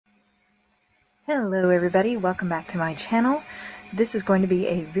Hello everybody, welcome back to my channel. This is going to be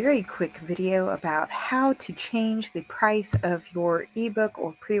a very quick video about how to change the price of your ebook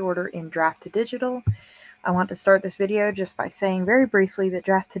or pre-order in Draft2Digital. I want to start this video just by saying very briefly that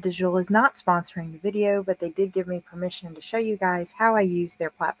Draft2Digital is not sponsoring the video, but they did give me permission to show you guys how I use their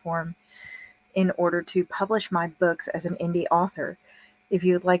platform in order to publish my books as an indie author. If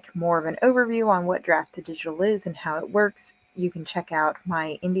you'd like more of an overview on what Draft2Digital is and how it works, you can check out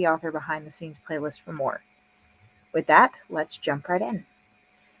my Indie Author Behind the Scenes playlist for more. With that, let's jump right in.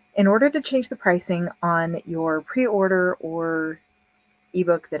 In order to change the pricing on your pre-order or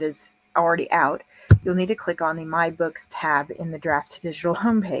ebook that is already out, you'll need to click on the My Books tab in the Draft2Digital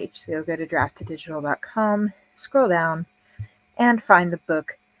homepage. So you'll go to draft2digital.com, scroll down, and find the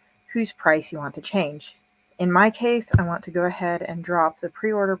book whose price you want to change. In my case, I want to go ahead and drop the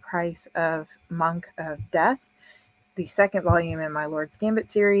pre-order price of Monk of Death, the second volume in my Lord's Gambit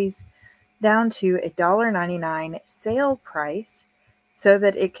series, down to $1.99 sale price so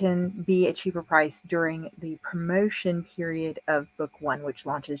that it can be a cheaper price during the promotion period of book one, which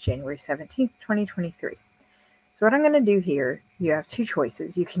launches January 17th, 2023. So what I'm going to do here, you have two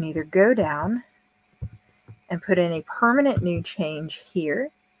choices. You can either go down and put in a permanent new change here,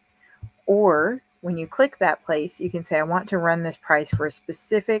 or when you click that place, you can say, I want to run this price for a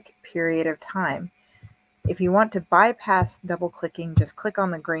specific period of time. If you want to bypass double clicking, just click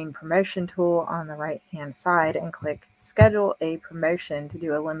on the green promotion tool on the right hand side and click schedule a promotion to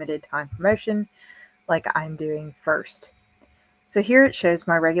do a limited time promotion like I'm doing first. So here it shows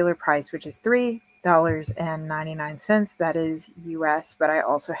my regular price, which is $3.99. That is US, but I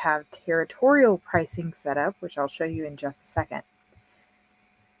also have territorial pricing set up, which I'll show you in just a second.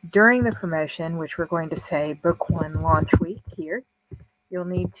 During the promotion, which we're going to say book one launch week here, you'll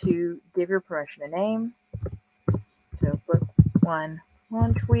need to give your promotion a name. So book one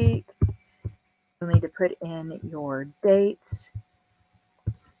launch week. You'll need to put in your dates.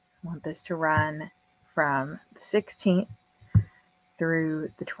 I want this to run from the 16th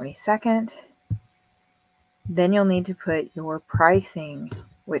through the 22nd. Then you'll need to put your pricing,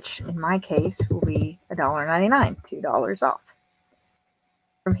 which in my case will be $1.99, $2 off.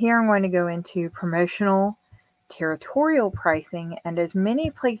 From here, I'm going to go into promotional territorial pricing, and as many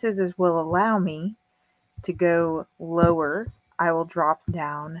places as will allow me to go lower, I will drop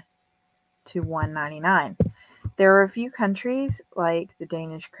down to $1.99. There are a few countries like the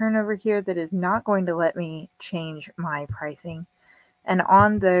Danish krone over here that is not going to let me change my pricing, and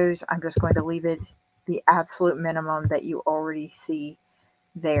on those I'm just going to leave it the absolute minimum that you already see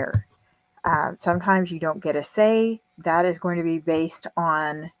there. Sometimes you don't get a say. That is going to be based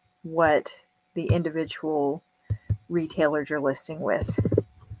on what the individual retailers you're listing with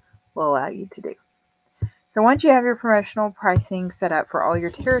will allow you to do. So once you have your promotional pricing set up for all your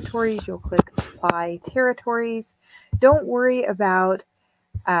territories, you'll click Apply Territories. Don't worry about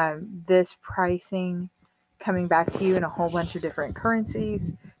this pricing coming back to you in a whole bunch of different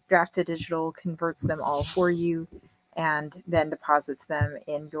currencies. Draft2Digital converts them all for you and then deposits them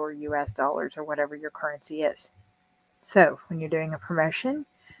in your US dollars or whatever your currency is. So when you're doing a promotion,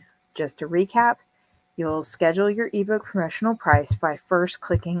 just to recap, you'll schedule your ebook promotional price by first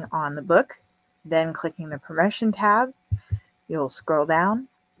clicking on the book, then clicking the promotion tab. You'll scroll down,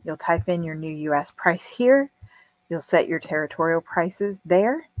 you'll type in your new US price here, you'll set your territorial prices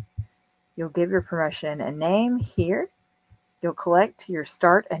there, you'll give your promotion a name here, you'll collect your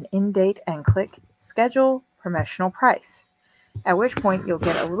start and end date and click schedule promotional price. At which point you'll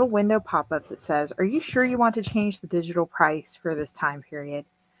get a little window pop up that says, are you sure you want to change the digital price for this time period?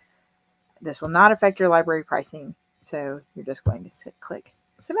 This will not affect your library pricing, so you're just going to click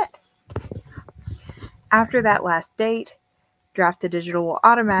submit. After that last date, Draft2Digital will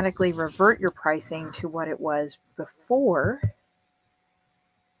automatically revert your pricing to what it was before.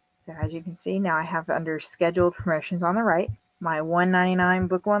 So as you can see, now I have under scheduled promotions on the right, my $1.99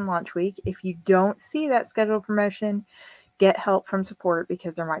 book one launch week. If you don't see that scheduled promotion, get help from support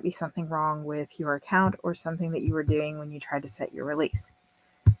because there might be something wrong with your account or something that you were doing when you tried to set your release.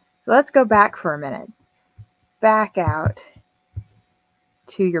 So let's go back for a minute. Back out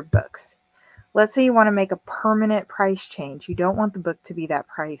to your books. Let's say you want to make a permanent price change. You don't want the book to be that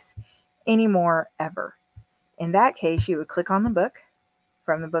price anymore ever. In that case, you would click on the book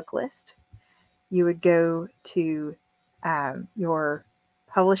from the book list. You would go to your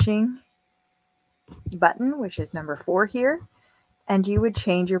publishing button, which is number 4 here, and you would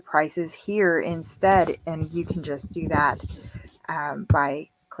change your prices here instead. And you can just do that by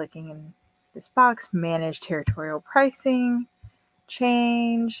clicking in this box, manage territorial pricing,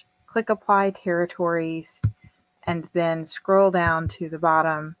 change, click apply territories, and then scroll down to the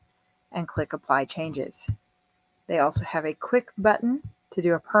bottom and click Apply Changes. They also have a quick button to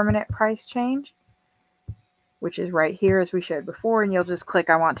do a permanent price change, which is right here as we showed before, and you'll just click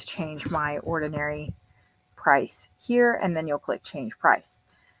I want to change my ordinary price here, and then you'll click Change Price.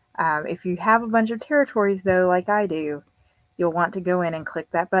 If you have a bunch of territories though, like I do, you'll want to go in and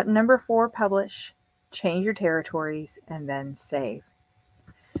click that button number 4, Publish, change your territories, and then Save.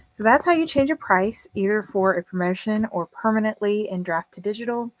 So that's how you change a price, either for a promotion or permanently in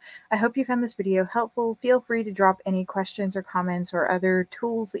Draft2Digital. I hope you found this video helpful. Feel free to drop any questions or comments or other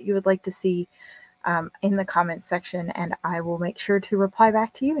tools that you would like to see in the comments section, and I will make sure to reply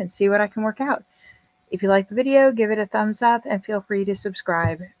back to you and see what I can work out. If you like the video, give it a thumbs up and feel free to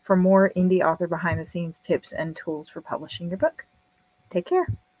subscribe for more indie author behind the scenes tips and tools for publishing your book. Take care.